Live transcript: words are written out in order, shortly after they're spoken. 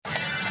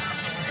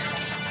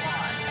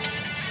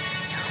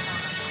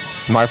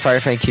Smart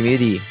Firefighting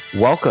community,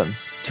 welcome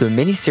to a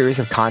mini series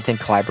of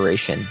content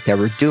collaboration that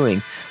we're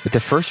doing with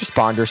the First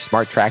Responders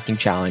Smart Tracking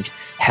Challenge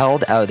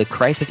held out of the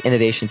Crisis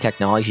Innovation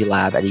Technology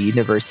Lab at the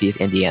University of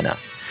Indiana.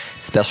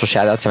 Special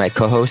shout out to my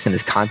co-host in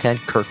this content,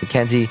 Kirk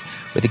McKenzie,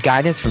 with the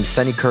guidance from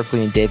Sunny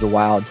Kirkley and David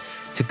Wild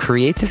to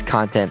create this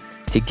content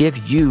to give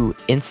you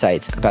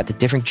insights about the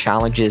different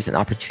challenges and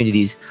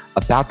opportunities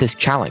about this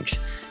challenge.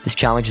 This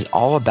challenge is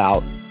all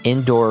about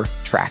indoor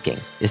tracking.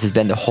 This has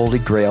been the holy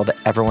grail that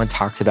everyone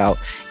talks about,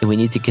 and we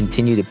need to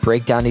continue to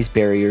break down these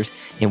barriers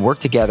and work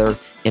together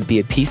and be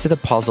a piece of the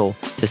puzzle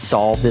to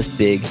solve this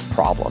big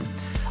problem.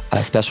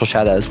 A special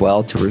shout out as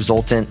well to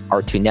Resultant,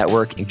 R2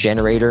 Network, and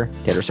Generator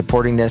that are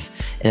supporting this,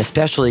 and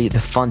especially the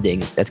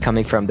funding that's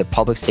coming from the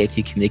Public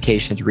Safety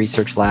Communications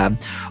Research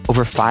Lab.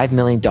 Over $5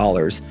 million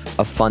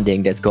of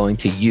funding that's going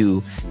to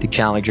you, the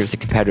challengers, the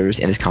competitors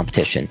in this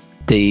competition.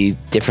 The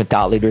different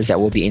thought leaders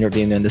that we'll be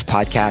interviewing on this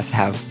podcast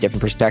have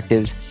different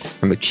perspectives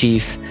from a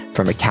chief,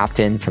 from a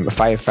captain, from a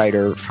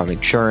firefighter, from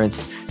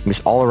insurance, from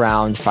just all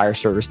around fire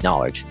service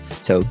knowledge.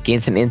 So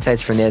gain some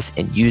insights from this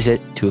and use it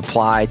to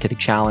apply to the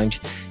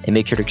challenge. And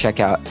make sure to check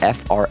out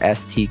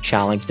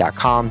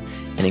frstchallenge.com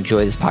and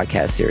enjoy this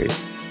podcast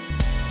series.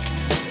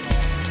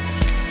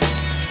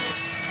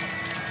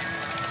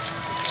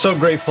 So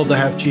grateful to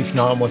have Chief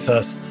Nam with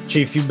us.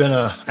 Chief, you've been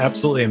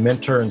absolutely a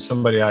mentor and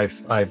somebody I've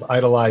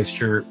idolized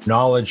your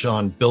knowledge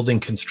on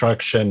building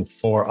construction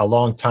for a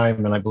long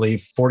time, and I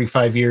believe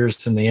 45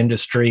 years in the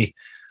industry.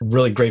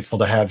 Really grateful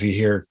to have you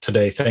here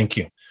today. Thank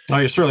you. Oh,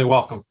 you're certainly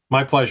welcome.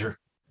 My pleasure.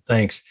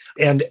 Thanks.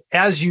 And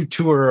as you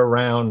tour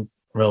around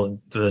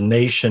the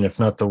nation, if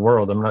not the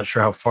world, I'm not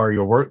sure how far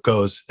your work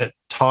goes at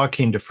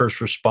talking to first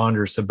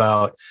responders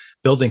about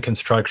building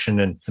construction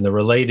and the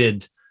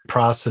related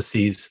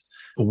processes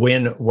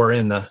when we're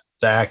in the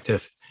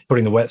active,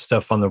 putting the wet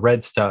stuff on the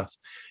red stuff.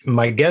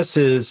 My guess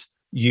is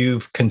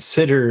you've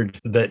considered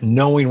that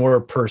knowing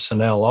where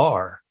personnel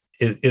are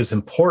is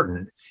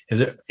important. Is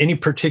there any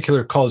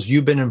particular calls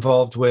you've been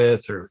involved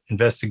with or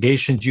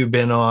investigations you've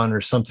been on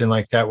or something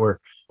like that or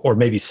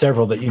maybe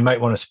several that you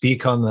might want to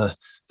speak on the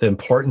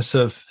importance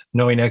of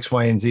knowing X,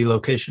 Y, and Z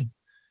location?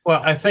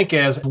 Well, I think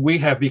as we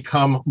have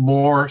become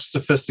more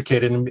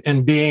sophisticated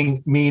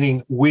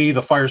meaning we,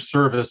 the fire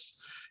service,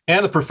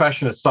 and the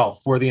profession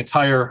itself, for the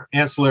entire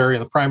ancillary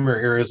and the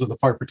primary areas of the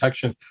fire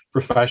protection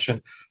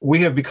profession, we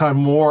have become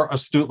more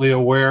astutely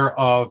aware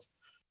of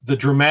the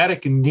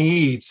dramatic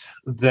needs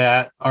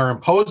that are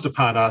imposed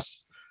upon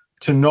us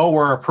to know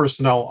where our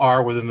personnel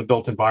are within the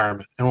built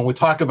environment. And when we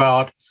talk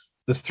about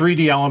the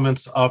 3D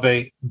elements of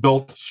a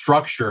built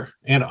structure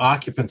and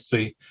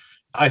occupancy,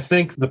 I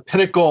think the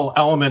pinnacle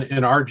element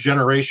in our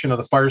generation of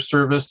the fire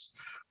service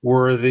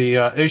were the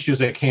issues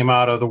that came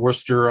out of the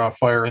Worcester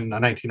fire in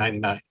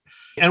 1999.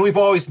 And we've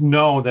always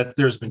known that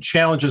there's been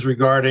challenges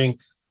regarding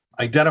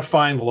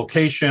identifying the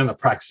location, the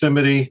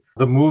proximity,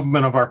 the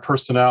movement of our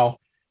personnel,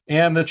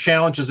 and the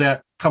challenges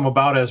that come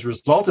about as a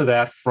result of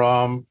that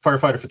from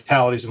firefighter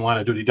fatalities and line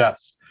of duty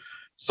deaths.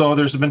 So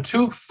there's been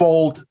two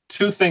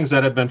things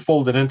that have been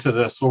folded into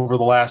this over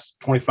the last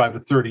 25 to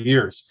 30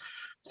 years.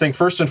 I think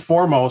first and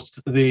foremost,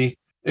 the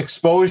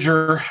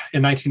exposure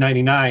in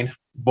 1999,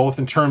 both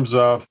in terms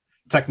of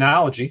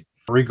technology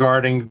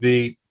regarding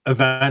the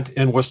event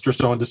in Worcester.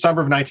 So in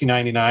December of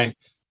 1999,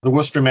 the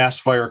Worcester mass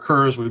fire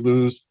occurs. We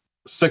lose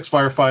 6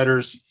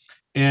 firefighters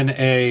in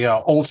a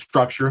old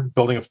structure,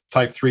 building of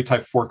type 3,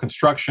 type 4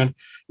 construction,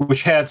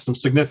 which had some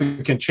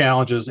significant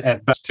challenges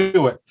at best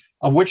to it,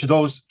 of which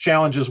those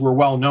challenges were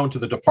well known to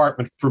the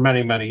department for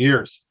many, many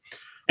years.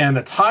 And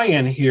the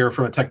tie-in here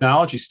from a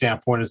technology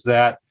standpoint is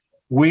that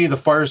we, the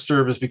fire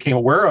service, became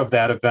aware of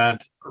that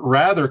event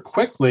rather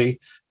quickly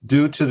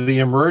due to the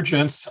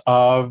emergence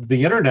of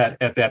the internet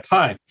at that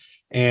time.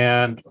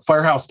 And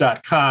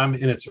Firehouse.com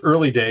in its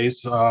early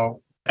days,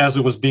 as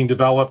it was being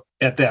developed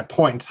at that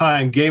point in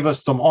time, gave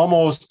us some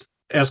almost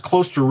as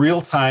close to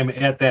real time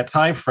at that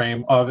time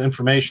frame of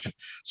information.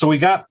 So we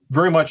got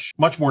much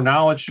more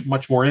knowledge,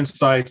 much more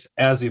insights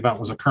as the event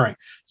was occurring.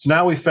 So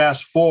now we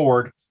fast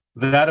forward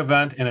that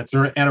event and its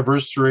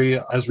anniversary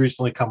has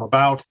recently come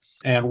about,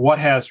 and what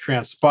has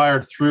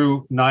transpired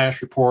through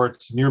NIOSH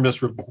reports,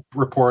 near-miss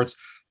reports,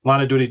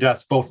 line of duty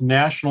deaths, both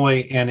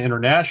nationally and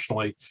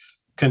internationally,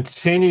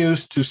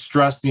 continues to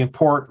stress the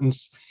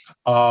importance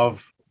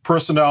of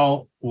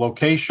personnel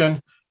location,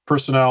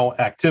 personnel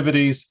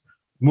activities,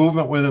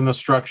 movement within the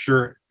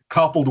structure,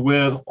 coupled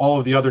with all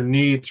of the other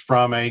needs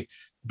from a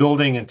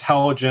building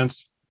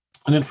intelligence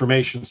and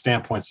information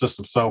standpoint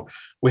system. So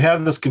we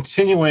have this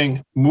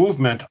continuing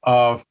movement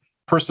of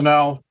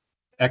personnel,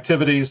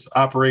 activities,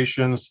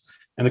 operations,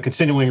 and the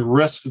continuing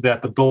risk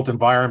that the built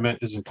environment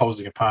is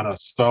imposing upon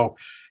us. So,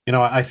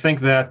 I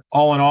think that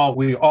all in all,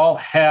 we all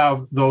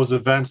have those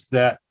events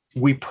that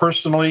we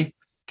personally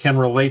can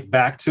relate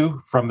back to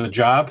from the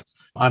job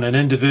on an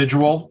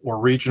individual or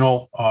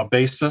regional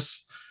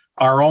basis,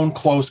 our own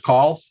close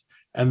calls.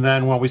 And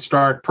then when we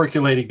start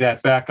percolating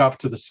that back up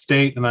to the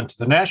state and then to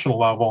the national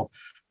level,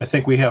 I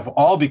think we have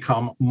all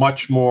become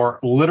much more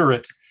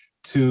literate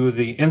to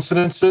the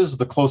incidences,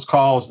 the close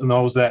calls, and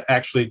those that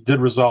actually did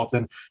result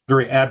in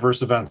very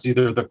adverse events,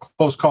 either the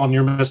close call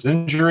near-miss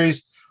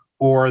injuries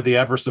or the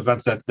adverse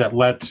events that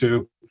led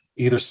to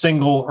either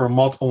single or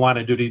multiple line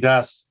of duty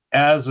deaths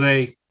as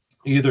a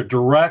either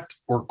direct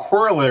or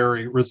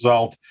corollary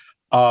result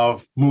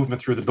of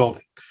movement through the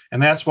building.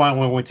 And that's why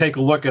when we take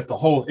a look at the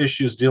whole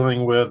issues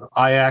dealing with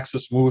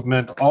I-axis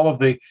movement, all of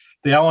the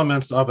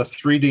elements of a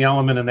 3D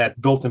element in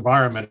that built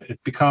environment,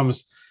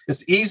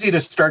 it's easy to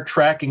start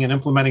tracking and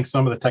implementing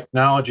some of the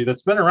technology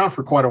that's been around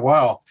for quite a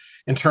while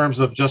in terms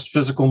of just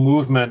physical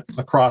movement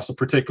across a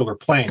particular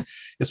plane.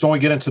 It's when we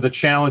get into the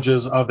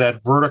challenges of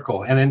that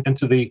vertical and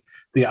into the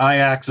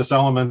I-axis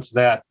elements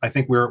that I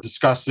think we're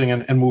discussing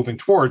and moving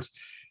towards,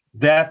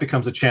 that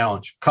becomes a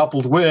challenge,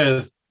 coupled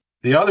with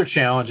the other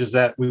challenge is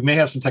that we may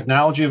have some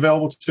technology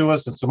available to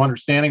us and some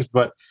understandings,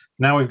 but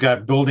now we've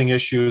got building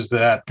issues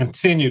that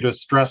continue to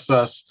stress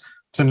us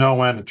to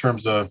no end in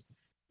terms of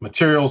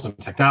materials and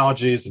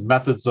technologies and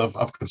methods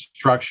of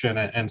construction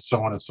and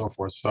so on and so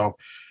forth. So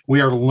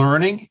we are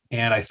learning,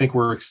 and I think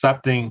we're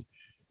accepting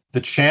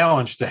the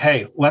challenge to,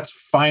 hey, let's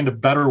find a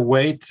better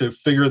way to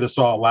figure this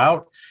all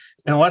out.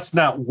 And let's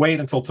not wait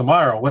until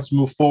tomorrow. Let's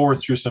move forward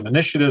through some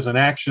initiatives and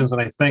actions.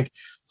 And I think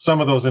some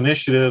of those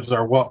initiatives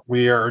are what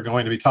we are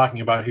going to be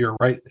talking about here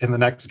right in the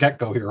next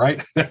get-go here,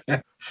 right?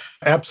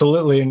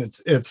 Absolutely. And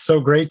it's so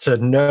great to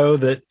know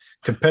that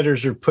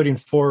competitors are putting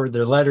forward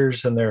their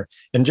letters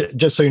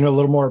just so you know a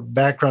little more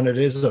background, it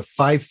is a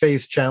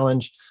 5-phase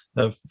challenge.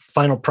 The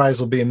final prize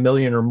will be $1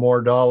 million or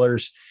more,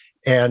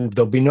 and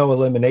there'll be no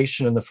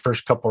elimination in the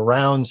first couple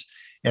rounds.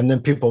 And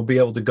then people will be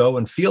able to go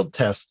and field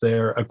test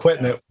their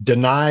equipment,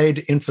 denied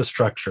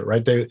infrastructure,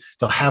 right?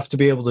 They'll have to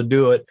be able to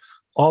do it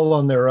all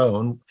on their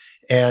own.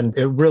 And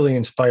it really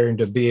inspiring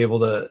to be able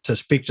to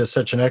speak to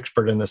such an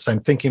expert in this.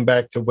 I'm thinking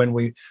back to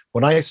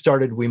when I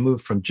started, we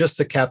moved from just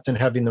the captain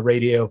having the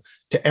radio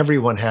to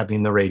everyone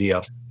having the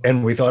radio.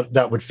 And we thought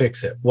that would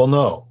fix it. Well,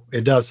 no,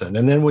 it doesn't.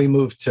 And then we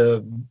moved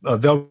to a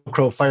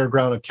Velcro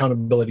Fireground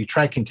accountability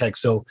tracking tag.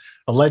 So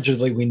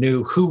allegedly we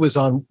knew who was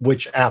on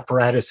which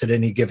apparatus at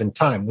any given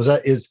time.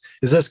 Is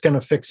this going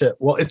to fix it?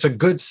 Well, it's a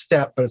good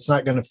step, but it's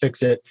not going to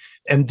fix it.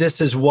 And this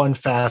is one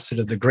facet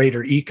of the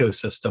greater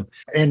ecosystem.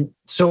 And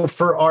so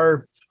for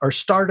our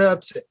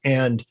startups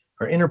and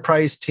our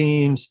enterprise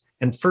teams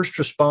and first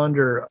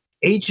responder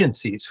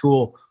agencies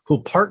who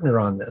partner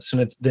on this,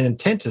 and the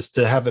intent is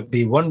to have it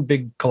be one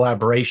big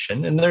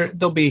collaboration, and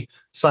there'll be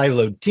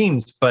siloed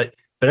teams, but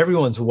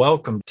everyone's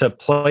welcome to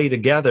play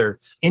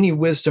together. Any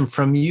wisdom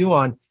from you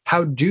on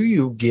how do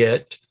you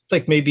get,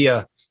 like maybe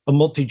a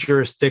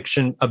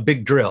multi-jurisdiction, a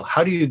big drill?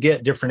 How do you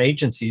get different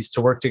agencies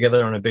to work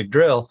together on a big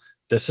drill?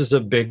 This is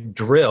a big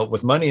drill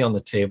with money on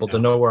the table to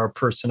know where our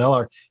personnel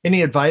are.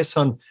 Any advice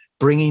on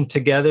bringing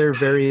together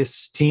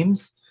various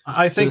teams?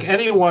 I think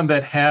anyone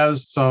that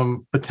has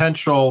some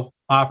potential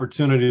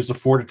opportunities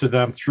afforded to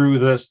them through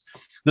this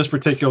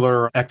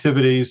particular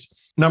activities,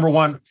 number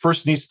one,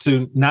 first needs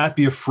to not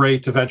be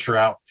afraid to venture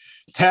out.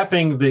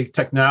 Tapping the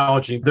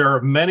technology. There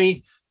are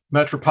many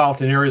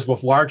metropolitan areas,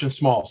 both large and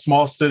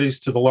small cities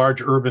to the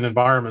large urban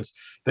environments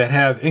that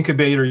have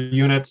incubator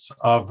units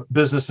of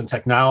business and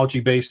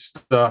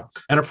technology-based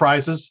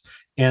enterprises.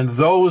 And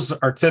those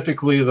are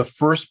typically the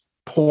first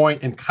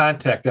point in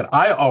contact that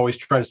I always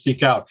try to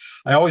seek out.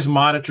 I always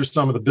monitor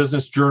some of the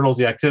business journals,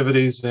 the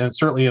activities, and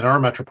certainly in our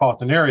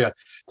metropolitan area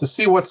to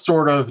see what's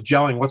sort of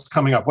gelling, what's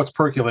coming up, what's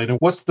percolating,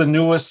 what's the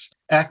newest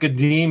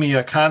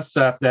academia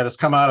concept that has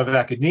come out of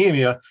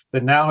academia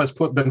that now has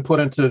been put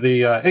into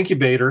the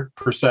incubator,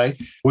 per se,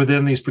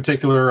 within these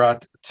particular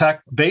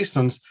tech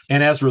basins.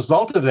 And as a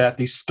result of that,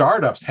 these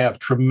startups have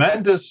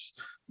tremendous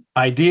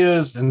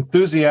ideas,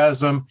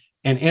 enthusiasm,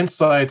 and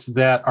insights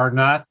that are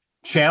not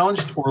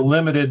challenged or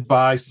limited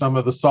by some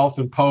of the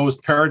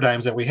self-imposed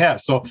paradigms that we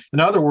have. So in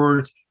other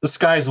words, the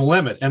sky's the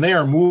limit, and they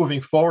are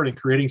moving forward and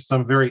creating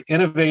some very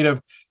innovative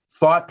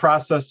thought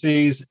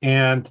processes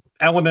and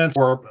elements,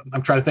 or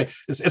I'm trying to think,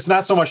 it's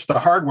not so much the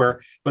hardware,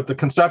 but the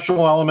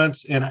conceptual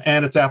elements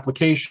and its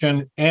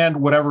application and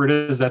whatever it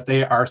is that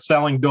they are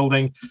selling,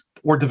 building,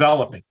 or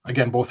developing,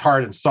 again, both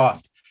hard and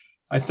soft.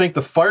 I think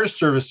the fire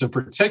service in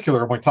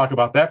particular, when we talk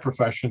about that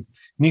profession,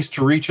 needs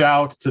to reach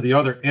out to the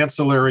other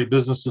ancillary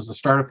businesses, the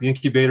startup, the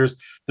incubators,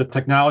 the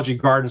technology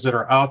gardens that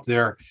are out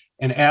there,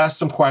 and ask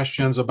some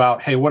questions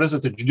about, hey, what is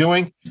it that you're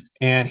doing?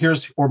 And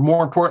or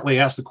more importantly,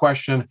 ask the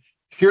question,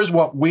 here's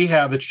what we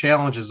have the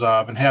challenges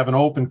of, and have an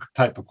open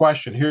type of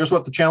question. Here's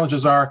what the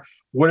challenges are.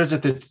 What is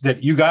it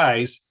that you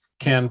guys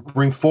can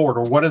bring forward,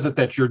 or what is it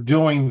that you're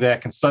doing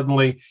that can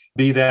suddenly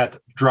be that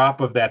drop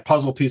of that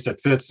puzzle piece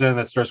that fits in,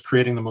 that starts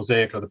creating the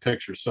mosaic of the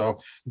picture? So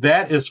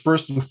that is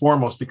first and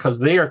foremost, because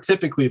they are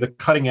typically the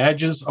cutting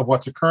edges of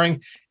what's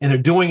occurring, and they're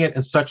doing it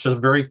in such a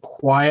very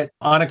quiet,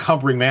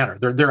 unencumbering manner.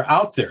 They're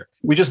out there.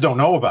 We just don't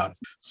know about it.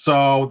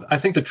 So I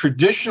think the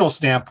traditional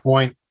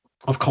standpoint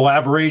of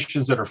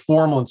collaborations that are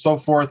formal and so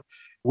forth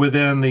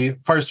within the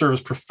fire service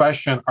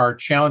profession are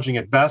challenging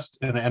at best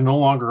and no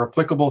longer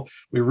applicable.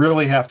 We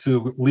really have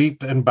to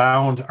leap and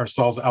bound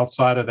ourselves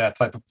outside of that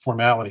type of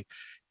formality.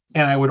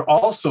 And I would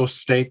also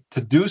state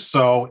to do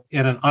so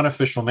in an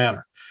unofficial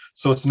manner.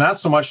 So it's not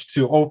so much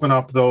to open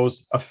up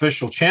those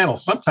official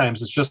channels.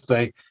 Sometimes it's just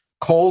a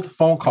cold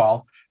phone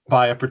call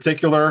by a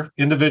particular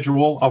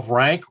individual of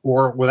rank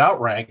or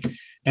without rank,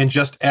 and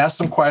just ask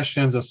some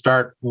questions and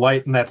start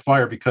lighting that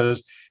fire,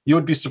 because you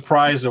would be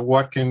surprised at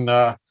what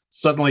can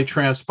suddenly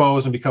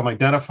transpose and become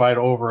identified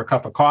over a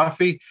cup of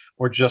coffee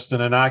or just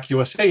an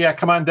innocuous, hey, yeah,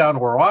 come on down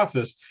to our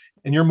office.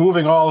 And you're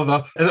moving all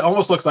of it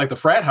almost looks like the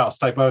frat house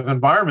type of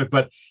environment,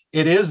 but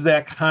it is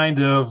that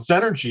kind of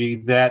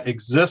synergy that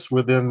exists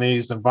within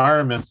these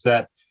environments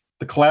that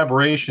the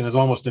collaboration is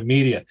almost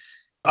immediate.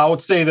 I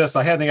would say this,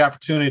 I had the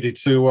opportunity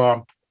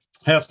to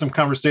have some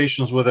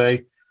conversations with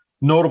a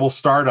notable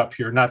startup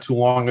here not too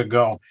long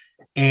ago.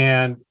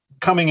 And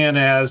coming in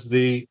as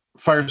the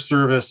fire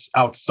service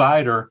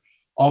outsider,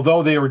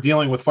 although they were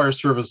dealing with fire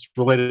service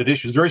related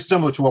issues, very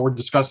similar to what we're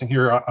discussing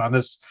here on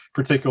this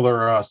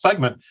particular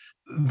segment,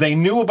 they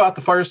knew about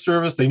the fire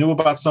service, they knew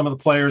about some of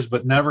the players,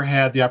 but never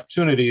had the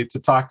opportunity to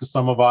talk to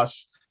some of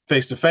us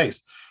face to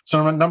face.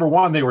 So number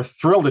one, they were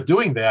thrilled at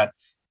doing that.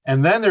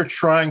 And then they're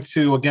trying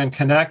to, again,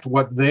 connect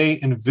what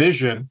they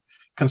envision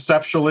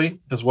conceptually,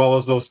 as well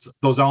as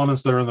those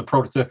elements that are in the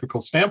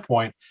prototypical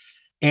standpoint.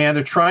 And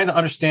they're trying to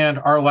understand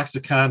our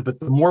lexicon, but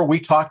the more we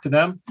talk to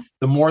them,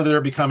 the more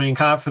they're becoming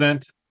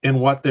confident in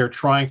what they're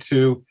trying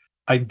to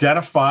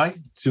identify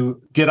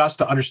to get us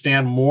to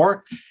understand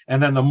more.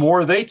 And then the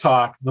more they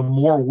talk, the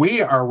more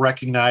we are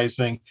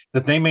recognizing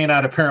that they may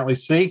not apparently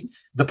see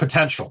the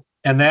potential.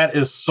 And that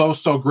is so,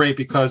 so great,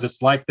 because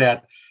it's like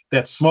that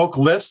smoke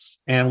lifts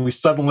and we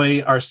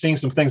suddenly are seeing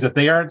some things that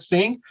they aren't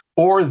seeing,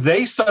 or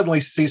they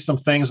suddenly see some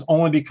things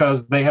only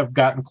because they have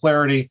gotten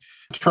clarity,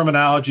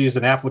 terminologies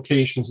and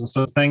applications and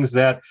some things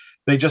that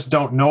they just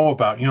don't know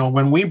about. You know,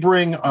 when we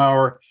bring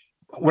our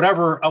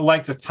whatever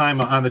length of time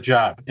on the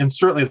job, and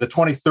certainly the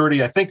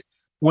 2030, I think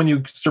when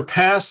you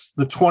surpass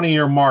the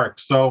 20-year mark,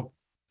 so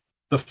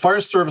the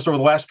fire service over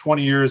the last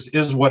 20 years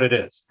is what it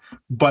is.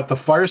 But the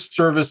fire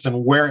service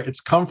and where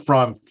it's come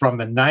from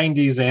the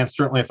 90s, and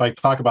certainly if I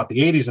talk about the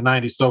 80s and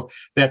 90s, so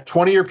that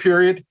 20-year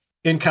period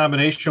in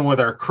combination with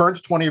our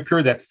current 20-year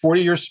period, that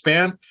 40-year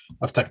span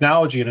of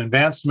technology and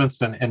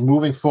advancements and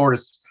moving forward,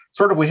 is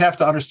sort of, we have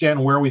to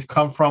understand where we've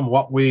come from,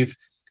 what we've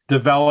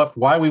developed,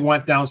 why we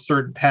went down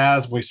certain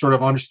paths. We sort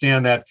of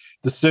understand that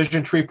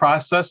decision tree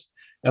process.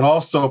 It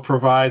also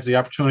provides the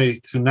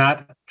opportunity to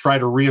not try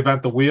to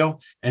reinvent the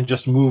wheel and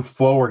just move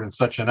forward in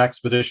such an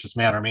expeditious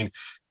manner. I mean,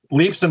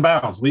 leaps and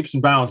bounds.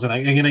 And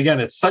again,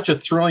 it's such a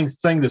thrilling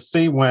thing to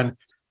see when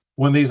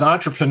these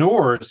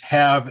entrepreneurs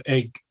have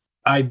a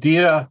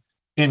idea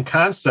in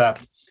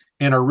concept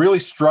and are really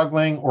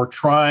struggling or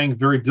trying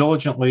very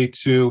diligently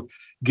to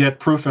get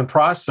proof in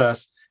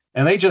process,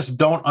 and they just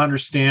don't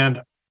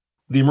understand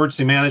the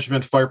emergency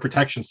management fire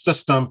protection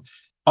system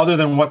other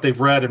than what they've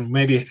read and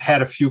maybe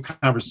had a few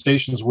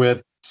conversations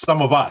with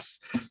some of us.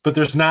 But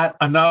there's not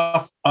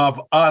enough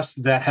of us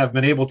that have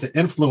been able to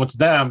influence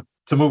them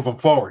to move them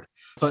forward.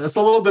 So it's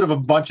a little bit of a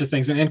bunch of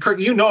things. And Kirk,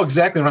 you know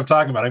exactly what I'm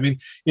talking about. I mean,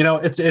 you know,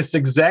 it's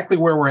exactly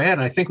where we're at.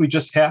 And I think we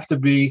just have to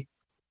be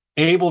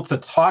able to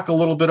talk a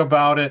little bit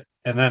about it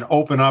and then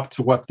open up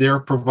to what they're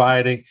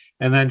providing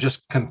and then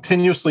just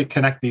continuously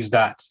connect these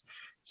dots.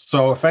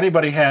 So if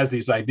anybody has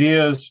these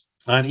ideas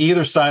on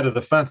either side of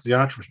the fence, the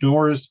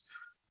entrepreneurs,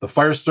 the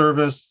fire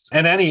service,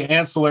 and any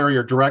ancillary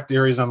or direct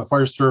areas on the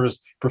fire service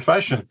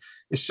profession,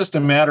 it's just a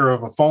matter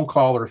of a phone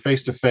call or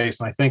face-to-face.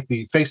 And I think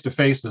the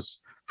face-to-face is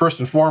first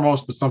and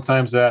foremost, but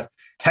sometimes that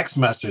text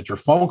message or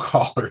phone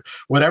call or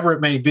whatever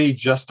it may be,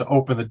 just to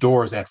open the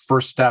doors, that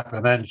first step,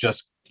 and then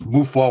just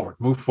move forward.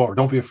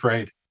 Don't be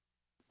afraid.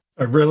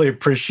 I really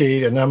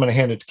appreciate, and I'm going to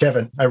hand it to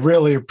Kevin. I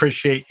really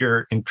appreciate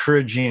your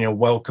encouraging and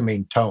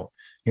welcoming tone.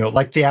 You know,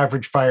 like the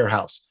average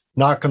firehouse.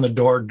 Knock on the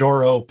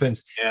door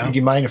opens. Yeah. Do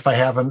you mind if I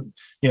have them,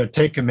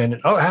 take a minute?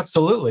 Oh,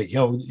 absolutely.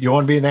 You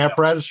want to be in the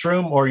apparatus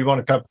room, or you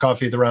want a cup of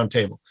coffee at the round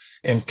table,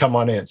 and come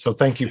on in. So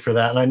thank you for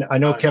that. And I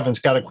know Kevin's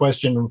got a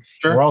question.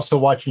 Sure. We're also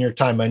watching your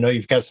time. I know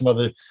you've got some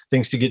other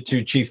things to get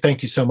to, Chief.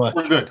 Thank you so much.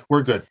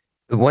 We're good.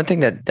 One thing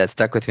that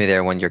stuck with me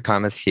there when your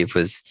comments, Chief,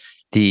 was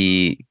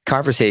the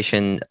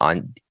conversation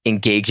on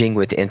engaging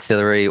with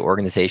ancillary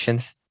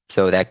organizations.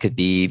 So that could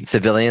be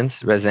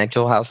civilians,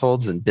 residential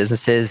households, and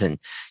businesses. And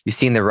you've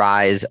seen the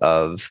rise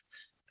of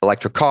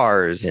electric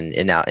cars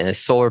and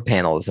solar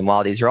panels. And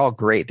while these are all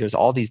great, there's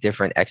all these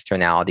different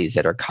externalities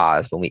that are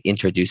caused when we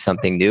introduce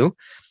something new.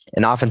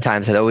 And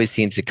oftentimes it always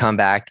seems to come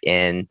back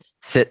and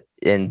sit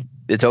in,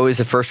 it's always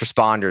the first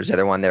responders that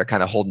are the one that are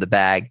kind of holding the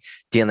bag,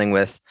 dealing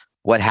with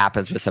what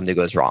happens when something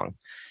goes wrong.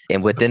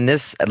 And within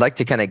this, I'd like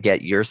to kind of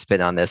get your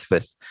spin on this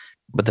with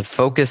the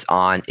focus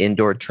on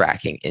indoor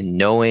tracking and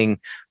knowing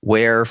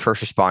where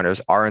first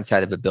responders are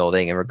inside of a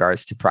building in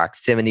regards to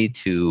proximity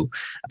to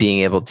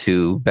being able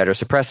to better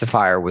suppress the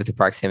fire with the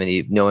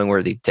proximity, knowing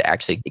where to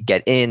actually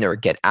get in or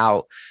get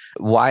out.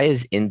 Why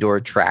is indoor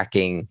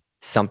tracking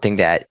something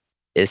that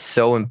is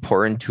so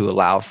important to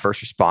allow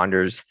first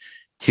responders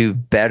to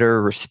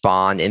better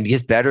respond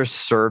and better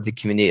serve the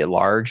community at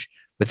large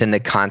within the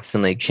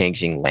constantly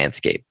changing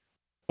landscape?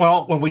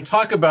 Well, when we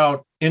talk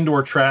about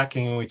indoor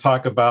tracking, we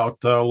talk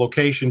about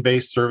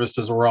location-based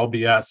services or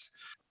LBS.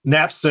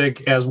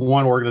 NAPSG, as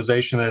one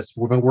organization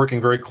we've been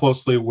working very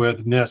closely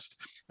with NIST,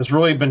 has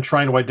really been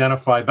trying to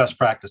identify best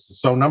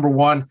practices. So number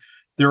one,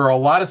 there are a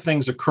lot of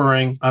things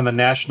occurring on the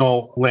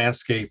national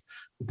landscape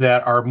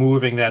that are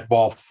moving that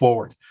ball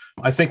forward.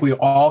 I think we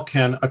all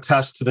can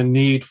attest to the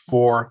need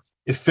for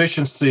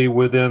efficiency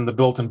within the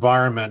built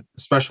environment,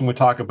 especially when we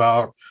talk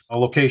about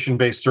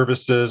location-based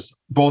services,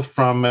 both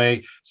from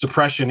a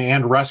suppression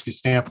and rescue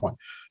standpoint.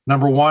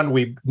 Number one,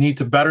 we need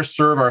to better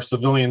serve our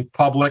civilian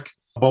public,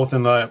 both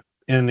in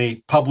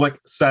the public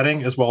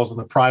setting as well as in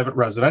the private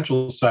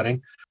residential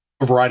setting,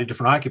 a variety of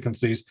different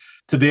occupancies,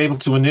 to be able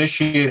to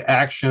initiate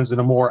actions in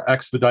a more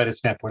expedited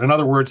standpoint. In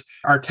other words,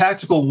 our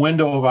tactical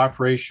window of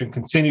operation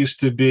continues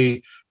to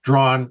be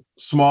drawn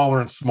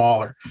smaller and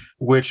smaller,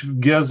 which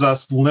gives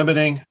us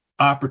limiting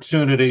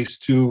opportunities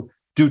to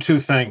do two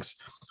things: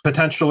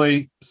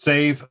 potentially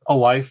save a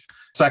life,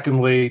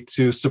 secondly,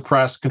 to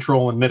suppress,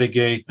 control, and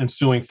mitigate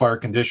ensuing fire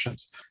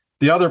conditions.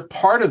 The other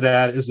part of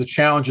that is the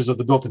challenges of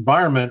the built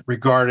environment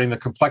regarding the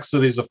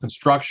complexities of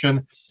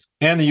construction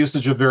and the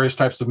usage of various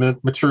types of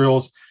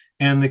materials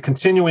and the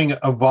continuing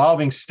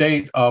evolving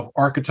state of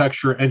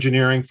architecture,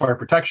 engineering, fire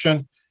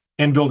protection,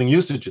 and building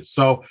usages.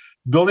 So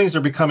buildings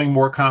are becoming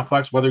more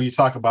complex, whether you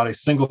talk about a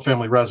single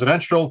family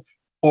residential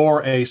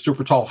or a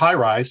super tall high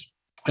rise.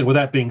 And with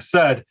that being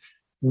said,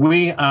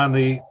 we on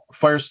the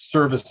fire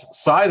service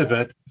side of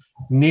it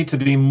need to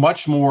be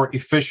much more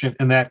efficient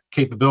in that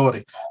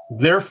capability.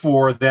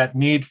 Therefore, that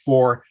need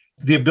for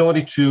the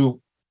ability to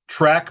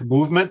track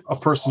movement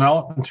of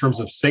personnel in terms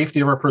of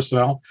safety of our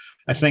personnel,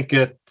 I think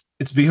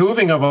it's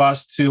behooving of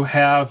us to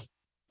have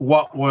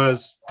what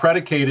was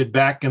predicated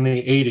back in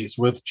the 80s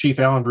with Chief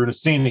Alan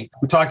Brunacini,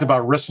 who talked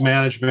about risk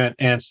management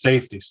and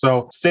safety.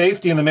 So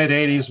safety in the mid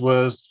 80s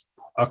was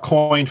a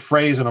coined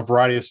phrase in a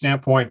variety of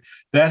standpoint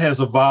that has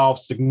evolved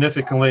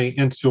significantly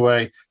into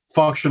a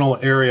functional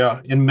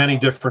area in many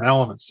different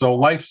elements. So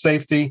life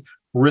safety,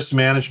 risk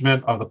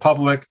management of the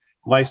public,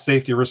 life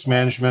safety, risk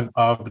management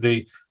of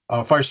the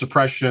fire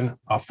suppression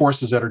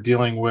forces that are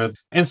dealing with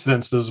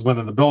incidences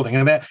within the building.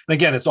 And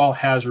again, it's all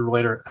hazard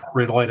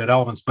related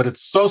elements, but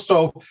it's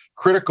so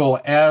critical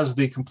as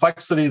the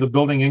complexity of the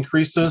building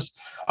increases,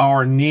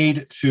 our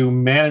need to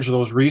manage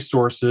those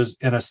resources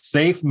in a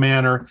safe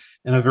manner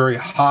in a very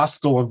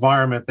hostile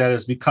environment that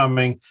is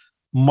becoming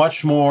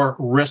much more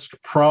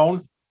risk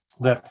prone,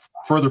 that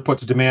further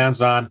puts demands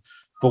on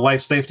the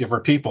life safety of our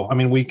people. I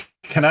mean, we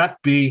can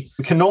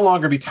no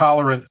longer be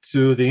tolerant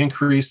to the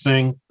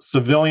increasing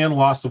civilian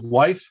loss of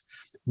life,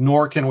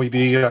 nor can we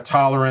be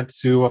tolerant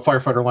to a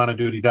firefighter line of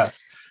duty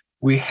deaths.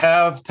 We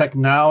have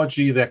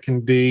technology that can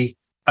be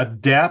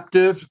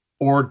adaptive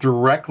or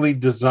directly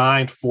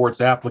designed for its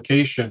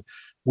application.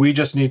 We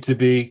just need to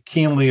be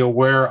keenly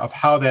aware of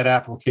how that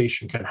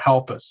application can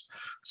help us.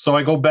 So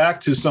I go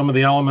back to some of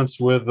the elements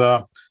with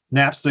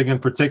NAPSG in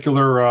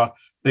particular,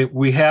 that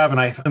we have,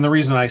 and the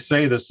reason I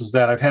say this is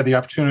that I've had the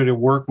opportunity to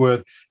work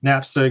with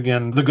NAPSG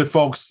and the good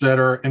folks that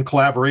are in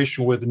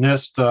collaboration with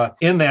NIST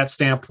in that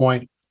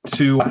standpoint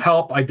to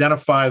help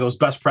identify those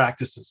best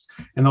practices.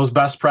 And those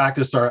best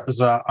practices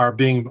are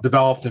being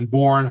developed and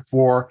born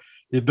for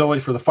the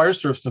ability for the fire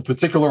service in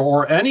particular,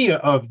 or any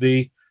of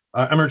the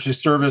emergency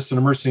service and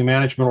emergency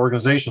management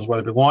organizations,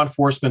 whether it be law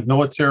enforcement,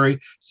 military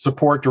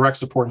support, direct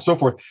support, and so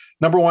forth.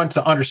 Number one,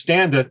 to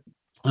understand it.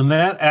 And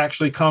that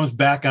actually comes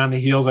back on the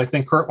heels. I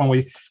think, Kurt,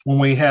 when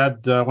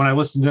I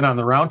listened in on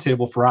the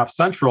roundtable for Ops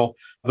Central,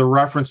 the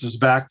references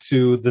back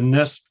to the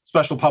NIST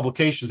special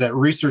publications, that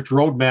research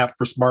roadmap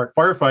for smart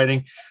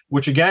firefighting,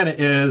 which again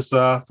is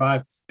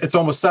it's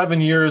almost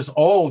 7 years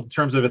old in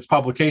terms of its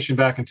publication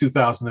back in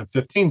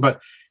 2015.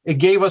 But it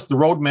gave us the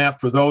roadmap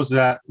for those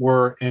that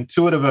were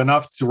intuitive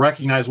enough to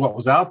recognize what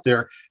was out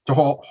there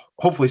to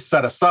hopefully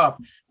set us up.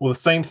 Well, the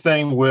same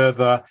thing with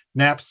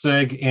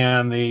NAPSG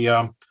and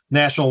the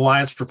National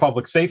Alliance for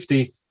Public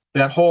Safety,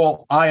 that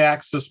whole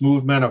I-Axis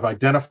movement of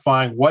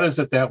identifying what is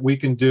it that we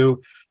can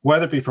do,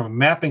 whether it be from a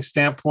mapping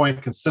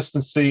standpoint,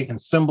 consistency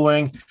and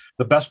symboling,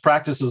 the best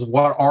practices of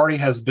what already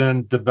has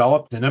been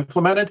developed and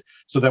implemented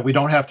so that we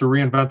don't have to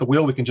reinvent the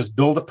wheel. We can just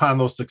build upon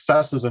those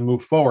successes and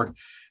move forward.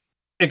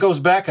 It goes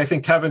back, I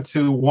think, Kevin,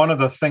 to one of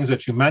the things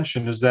that you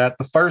mentioned is that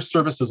the fire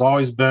service has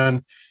always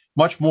been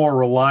much more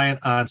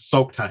reliant on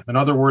soak time. In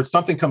other words,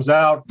 something comes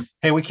out,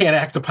 hey, we can't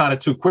act upon it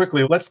too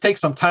quickly. Let's take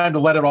some time to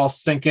let it all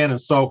sink in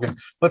and soak. And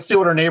let's see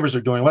what our neighbors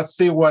are doing. Let's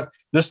see what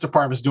this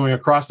department is doing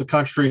across the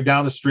country,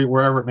 down the street,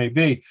 wherever it may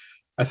be.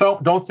 I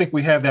don't think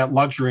we have that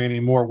luxury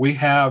anymore. We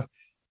have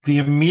the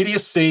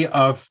immediacy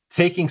of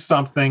taking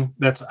something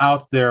that's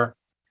out there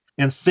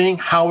and seeing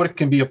how it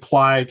can be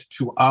applied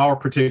to our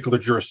particular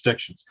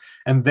jurisdictions.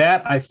 And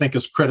that, I think,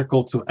 is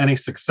critical to any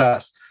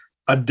success.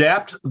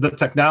 Adapt the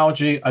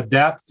technology,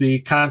 adapt the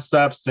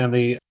concepts and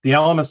the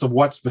elements of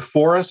what's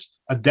before us,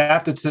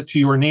 adapt it to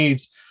your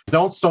needs.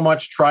 Don't so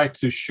much try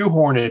to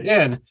shoehorn it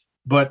in,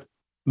 but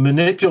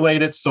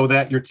manipulate it so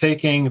that you're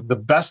taking the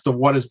best of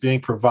what is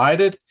being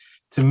provided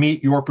to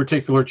meet your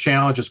particular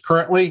challenges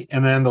currently,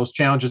 and then those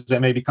challenges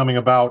that may be coming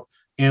about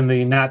in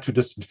the not too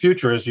distant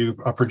future as you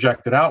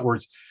project it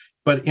outwards.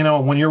 But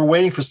when you're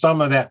waiting for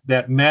some of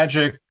that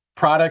magic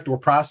product or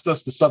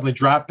process to suddenly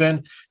drop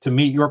in to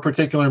meet your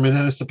particular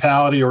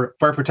municipality or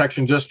fire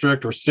protection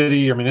district or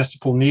city or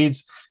municipal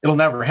needs, it'll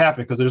never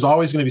happen, because there's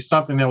always going to be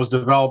something that was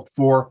developed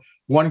for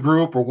one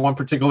group or one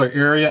particular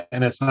area,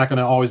 and it's not going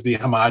to always be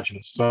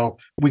homogenous. So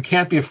we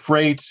can't be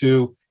afraid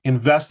to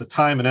invest the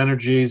time and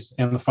energies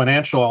and the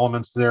financial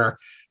elements there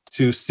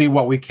to see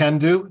what we can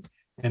do.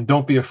 And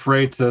don't be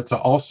afraid to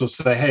also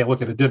say, hey,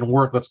 look, it didn't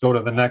work. Let's go to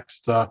the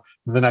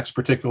next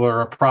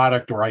particular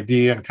product or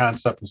idea and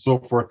concept and so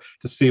forth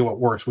to see what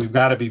works. We've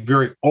got to be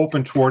very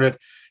open toward it,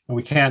 and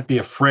we can't be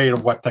afraid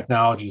of what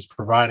technology is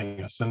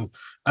providing us. And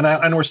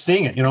we're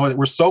seeing it.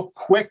 We're so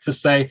quick to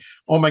say,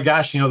 oh my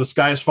gosh, the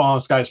sky is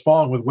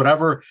falling with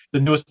whatever the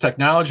newest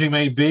technology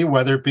may be,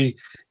 whether it be,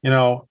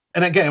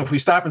 and again, if we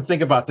stop and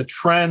think about the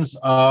trends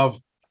of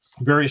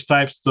various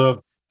types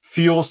of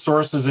fuel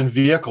sources and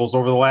vehicles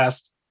over the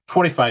last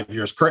 25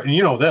 years, correct?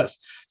 And this.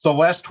 So the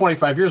last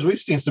 25 years, we've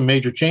seen some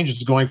major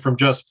changes going from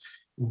just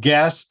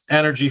gas,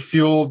 energy,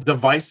 fuel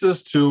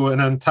devices to an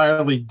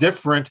entirely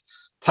different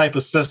type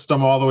of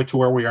system all the way to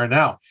where we are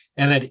now.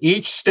 And at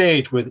each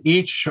stage, with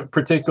each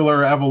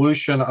particular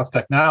evolution of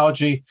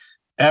technology,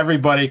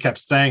 everybody kept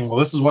saying, well,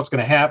 this is what's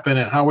going to happen,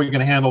 and how are we going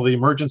to handle the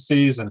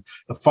emergencies and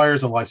the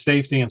fires and life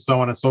safety and so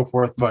on and so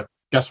forth. But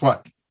guess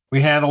what?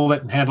 We handled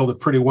it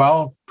pretty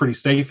well, pretty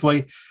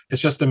safely.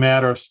 It's just a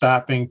matter of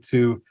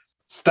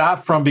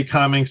stop from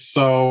becoming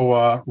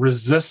so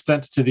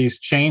resistant to these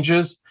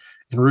changes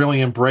and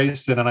really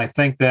embrace it. And I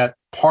think that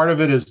part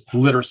of it is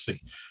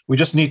literacy. We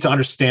just need to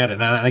understand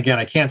it. And again,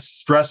 I can't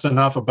stress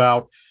enough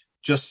about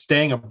just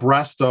staying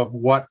abreast of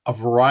what a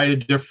variety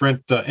of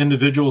different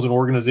individuals and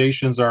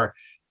organizations are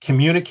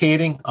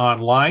communicating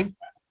online.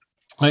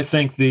 I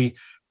think the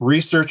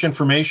research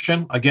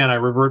information, again, I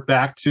revert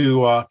back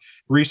to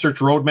research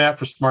roadmap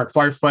for smart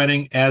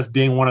firefighting as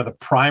being one of the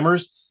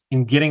primers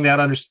in getting that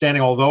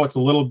understanding, although it's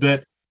a little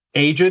bit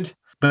aged,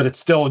 but it's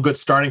still a good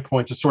starting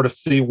point to sort of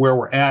see where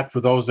we're at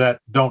for those that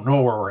don't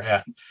know where we're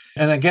at.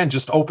 And again,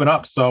 just open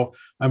up. So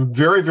I'm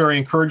very, very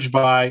encouraged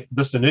by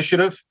this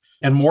initiative.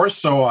 And more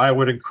so, I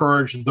would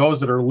encourage those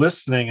that are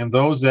listening and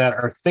those that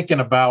are thinking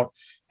about,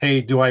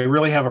 hey, do I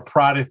really have a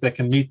product that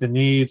can meet the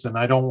needs? And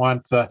I don't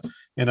want to,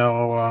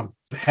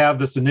 have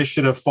this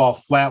initiative fall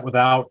flat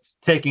without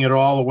taking it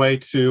all the way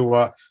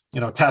to,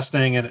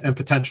 testing and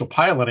potential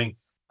piloting.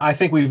 I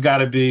think we've got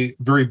to be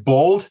very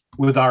bold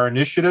with our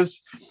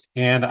initiatives.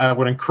 And I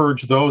would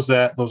encourage those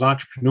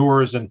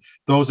entrepreneurs and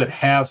those that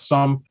have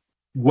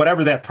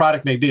whatever that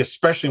product may be,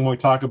 especially when we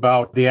talk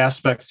about the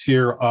aspects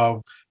here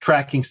of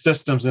tracking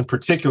systems in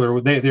particular,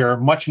 they are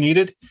much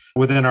needed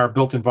within our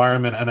built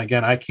environment. And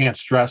again, I can't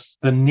stress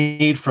the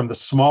need from the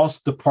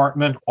smallest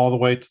department all the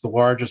way to the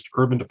largest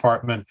urban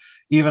department,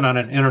 even on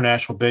an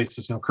international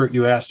basis. Kurt,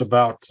 you asked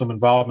about some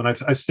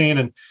involvement. I've seen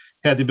and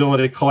had the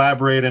ability to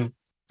collaborate and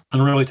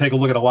really take a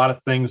look at a lot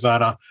of things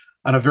on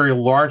a very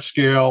large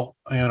scale,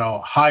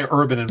 high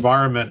urban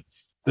environment.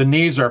 The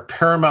needs are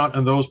paramount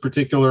in those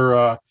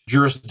particular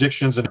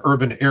jurisdictions and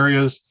urban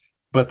areas,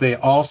 but they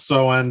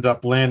also end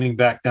up landing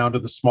back down to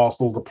the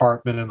smallest little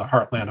department in the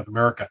heartland of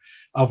America,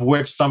 of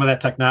which some of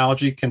that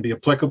technology can be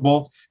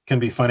applicable, can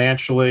be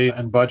financially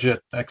and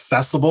budget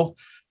accessible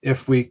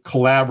if we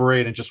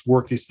collaborate and just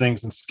work these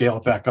things and scale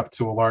it back up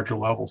to a larger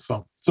level.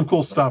 So some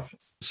cool stuff.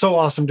 So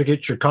awesome to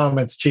get your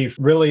comments, Chief.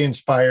 Really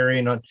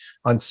inspiring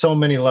on so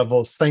many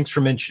levels. Thanks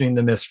for mentioning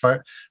the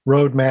NIST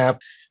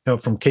roadmap.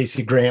 From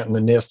Casey Grant and the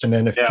NIST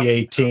and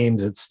NFPA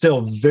teams. It's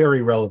still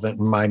very relevant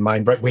in my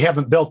mind, right? We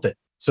haven't built it.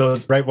 So,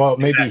 right, well, it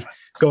may be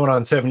going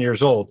on 7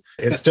 years old.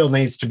 It still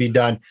needs to be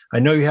done. I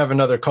know you have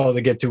another call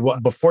to get to.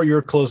 Before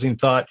your closing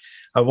thought,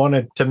 I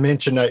wanted to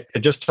mention, I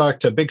just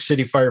talked to a big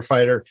city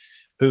firefighter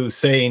who's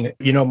saying,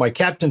 my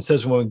captain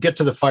says when we get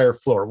to the fire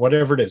floor,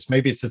 whatever it is,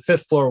 maybe it's the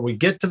 5th floor, we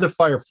get to the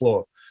fire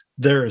floor,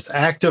 there's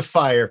active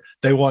fire.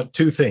 They want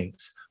 2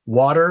 things,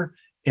 water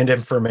and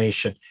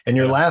information. And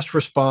your last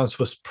response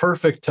was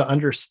perfect to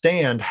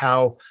understand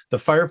how the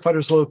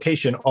firefighter's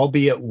location,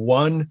 albeit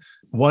one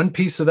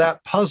piece of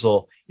that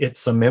puzzle, it's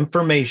some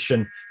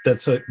information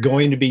that's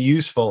going to be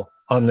useful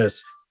on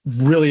this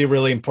really,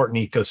 really important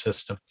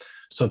ecosystem.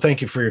 So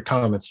thank you for your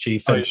comments,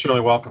 Chief. You're surely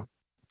welcome.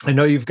 I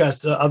know you've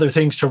got other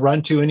things to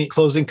run to. Any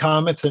closing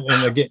comments? And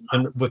again,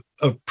 and with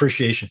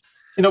appreciation.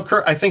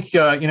 Kurt, I think,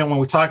 when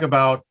we talk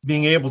about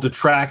being able to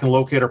track and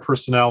locate our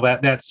personnel,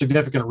 that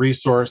significant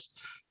resource,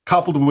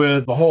 coupled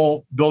with the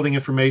whole building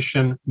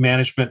information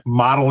management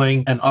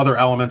modeling and other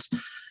elements,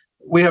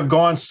 we have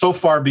gone so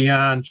far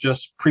beyond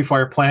just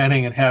pre-fire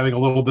planning and having a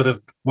little bit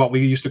of what we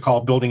used to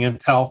call building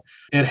intel.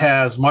 It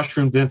has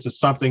mushroomed into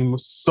something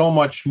so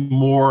much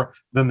more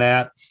than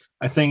that.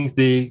 I think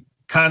the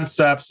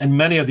concepts and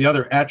many of the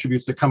other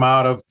attributes that come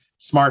out of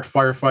smart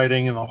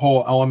firefighting and the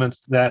whole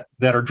elements that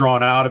are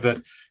drawn out of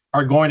it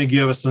are going to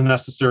give us the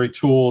necessary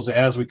tools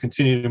as we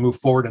continue to move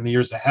forward in the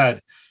years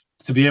ahead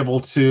to be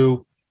able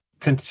to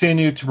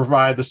continue to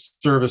provide the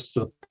service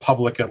to the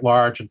public at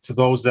large and to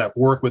those that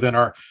work within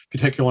our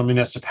particular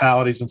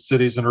municipalities and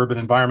cities and urban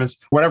environments,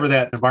 whatever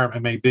that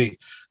environment may be,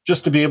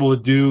 just to be able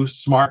to do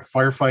smart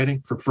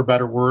firefighting, for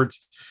better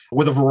words,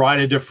 with a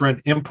variety of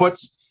different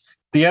inputs.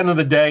 At the end of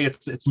the day,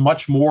 it's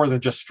much more than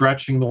just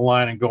stretching the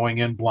line and going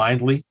in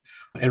blindly.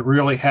 It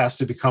really has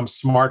to become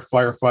smart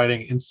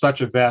firefighting in such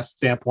a vast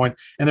standpoint.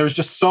 And there's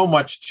just so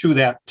much to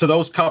that, to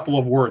those couple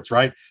of words,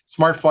 right?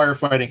 Smart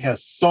firefighting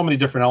has so many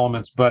different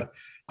elements, but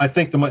I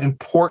think the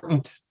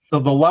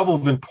level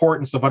of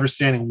importance of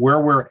understanding where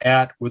we're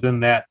at within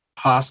that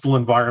hostile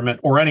environment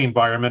or any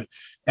environment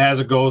as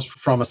it goes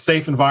from a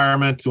safe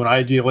environment to an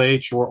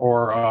IDLH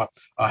or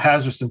a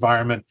hazardous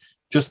environment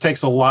just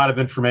takes a lot of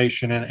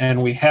information.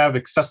 And we have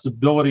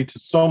accessibility to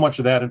so much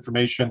of that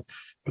information.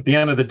 But at the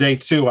end of the day,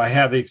 too, I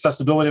have the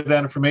accessibility of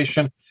that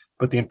information,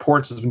 but the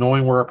importance of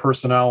knowing where our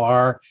personnel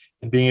are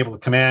and being able to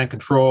command,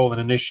 control, and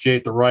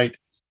initiate the right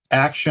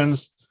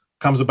actions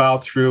comes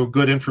about through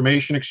good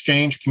information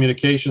exchange,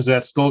 communications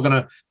that's still going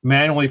to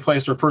manually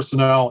place our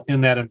personnel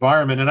in that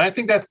environment. And I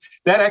think that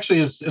actually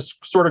is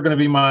sort of going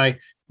to be my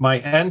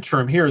end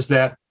term here, is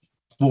that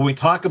when we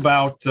talk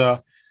about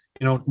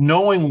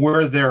knowing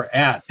where they're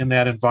at in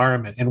that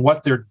environment and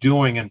what they're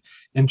doing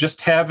and just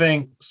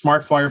having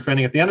smart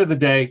firefighting, at the end of the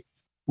day,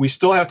 we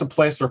still have to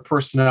place our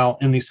personnel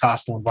in these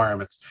hostile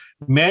environments.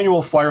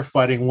 Manual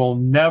firefighting will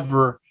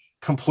never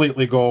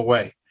completely go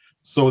away.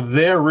 So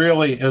there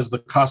really is the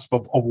cusp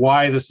of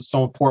why this is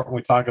so important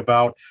when we talk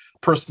about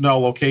personnel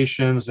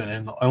locations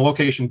and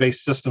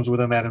location-based systems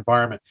within that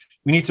environment.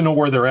 We need to know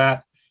where they're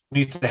at. We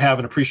need to have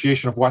an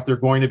appreciation of what they're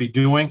going to be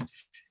doing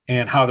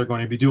and how they're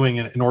going to be doing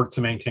it in order to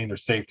maintain their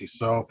safety.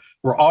 So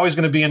we're always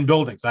going to be in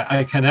buildings.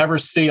 I can never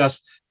see us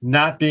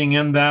not being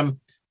in them.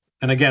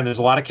 And again, there's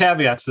a lot of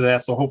caveats to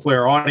that, so hopefully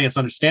our audience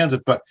understands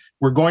it, but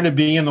we're going to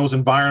be in those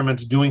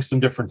environments doing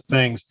some different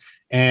things.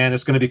 And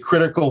it's going to be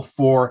critical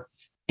for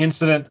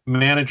incident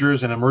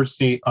managers and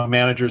emergency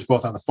managers,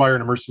 both on the fire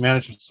and emergency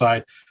management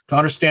side, to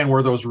understand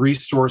where those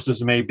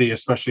resources may be,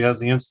 especially as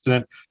the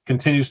incident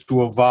continues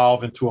to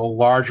evolve into a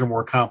larger,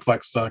 more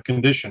complex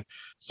condition.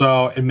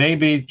 So it may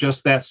be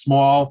just that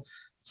small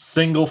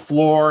single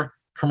floor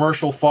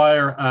commercial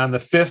fire on the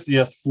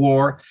 50th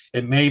floor.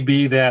 It may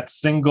be that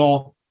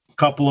single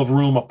couple of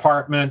room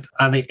apartment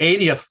on the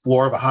 80th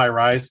floor of a high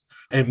rise.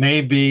 It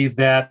may be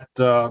that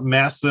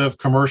massive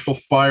commercial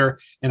fire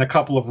in a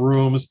couple of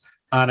rooms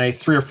on a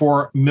 3 or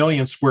 4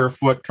 million square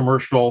foot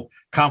commercial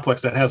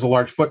complex that has a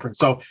large footprint.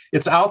 So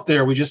it's out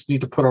there. We just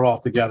need to put it all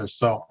together.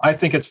 So I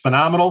think it's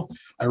phenomenal.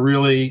 I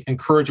really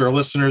encourage our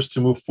listeners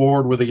to move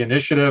forward with the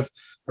initiative.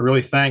 I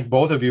really thank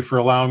both of you for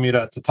allowing me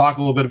to talk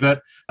a little bit of it.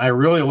 I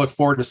really look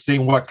forward to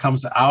seeing what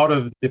comes out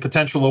of the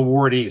potential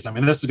awardees. I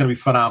mean, this is going to be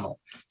phenomenal.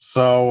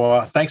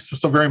 So thanks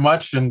so very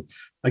much. And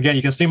again,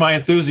 you can see my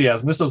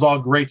enthusiasm. This is all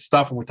great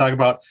stuff when we talk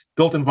about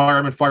built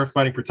environment,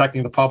 firefighting,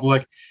 protecting the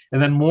public.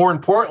 And then more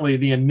importantly,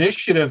 the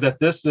initiative that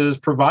this is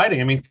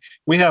providing. I mean,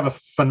 we have a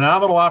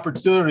phenomenal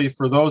opportunity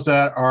for those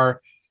that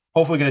are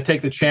hopefully going to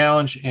take the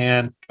challenge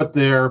and put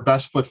their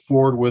best foot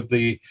forward with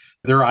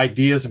their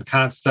ideas and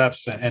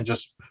concepts and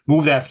just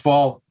move that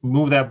ball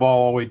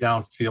all the way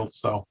downfield.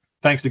 So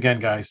thanks again,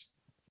 guys.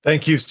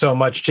 Thank you so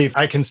much, Chief.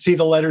 I can see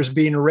the letters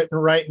being written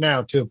right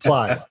now to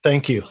apply.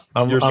 Thank you.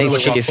 I'm really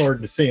looking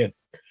forward to seeing it.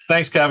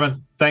 Thanks,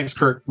 Kevin. Thanks,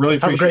 Kurt. Really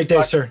appreciate it. Have a great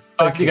day, sir.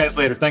 Talk to you guys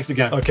later. Thanks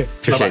again. Okay.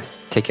 Appreciate it.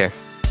 Take care.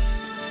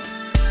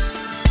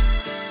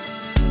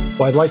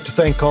 Well, I'd like to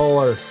thank all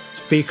our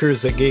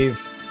speakers that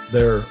gave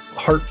their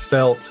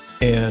heartfelt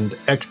and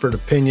expert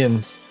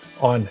opinions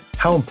on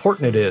how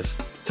important it is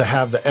to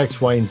have the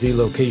X, Y, and Z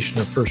location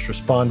of first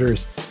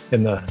responders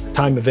in the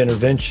time of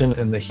intervention,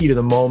 in the heat of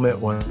the moment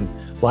when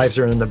lives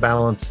are in the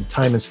balance and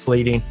time is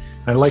fleeting.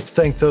 I'd like to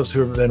thank those who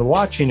have been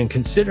watching and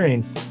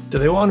considering, do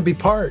they want to be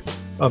part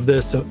of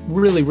this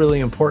really,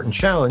 really important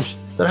challenge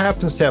that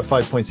happens to have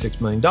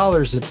 $5.6 million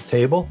at the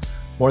table,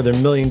 more than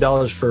 $1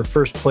 million for a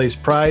first place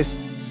prize.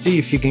 See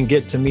if you can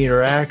get to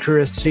meter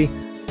accuracy.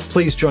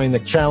 Please join the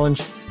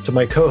challenge. To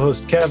my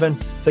co-host, Kevin,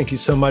 thank you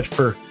so much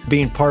for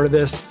being part of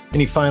this.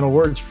 Any final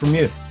words from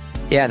you?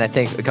 Yeah, and I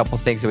think a couple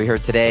things that we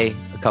heard today,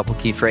 a couple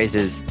key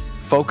phrases.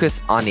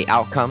 Focus on the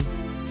outcome.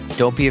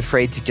 Don't be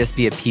afraid to just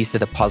be a piece of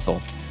the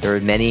puzzle. There are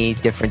many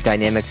different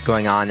dynamics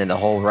going on in the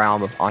whole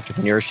realm of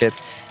entrepreneurship.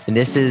 And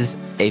this is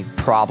a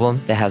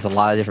problem that has a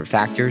lot of different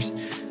factors.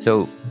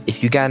 So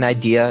if you got an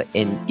idea,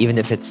 and even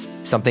if it's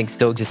something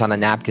still just on a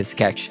napkin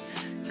sketch,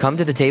 come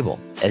to the table.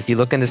 As you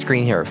look on the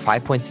screen here,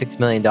 $5.6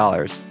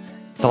 million.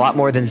 It's a lot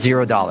more than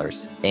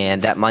 $0.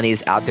 And that money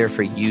is out there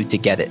for you to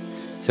get it.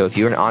 So if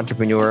you're an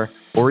entrepreneur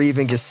or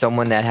even just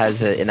someone that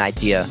has an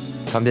idea,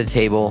 come to the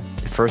table.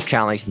 The first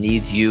challenge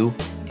needs you.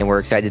 And we're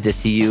excited to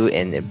see you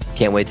and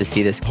can't wait to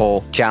see this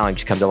whole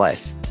challenge come to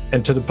life.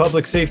 And to the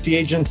public safety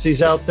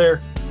agencies out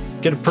there,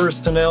 get a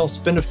personnel,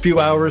 spend a few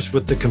hours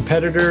with the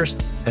competitors,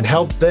 and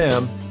help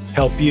them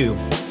help you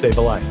save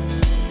a life.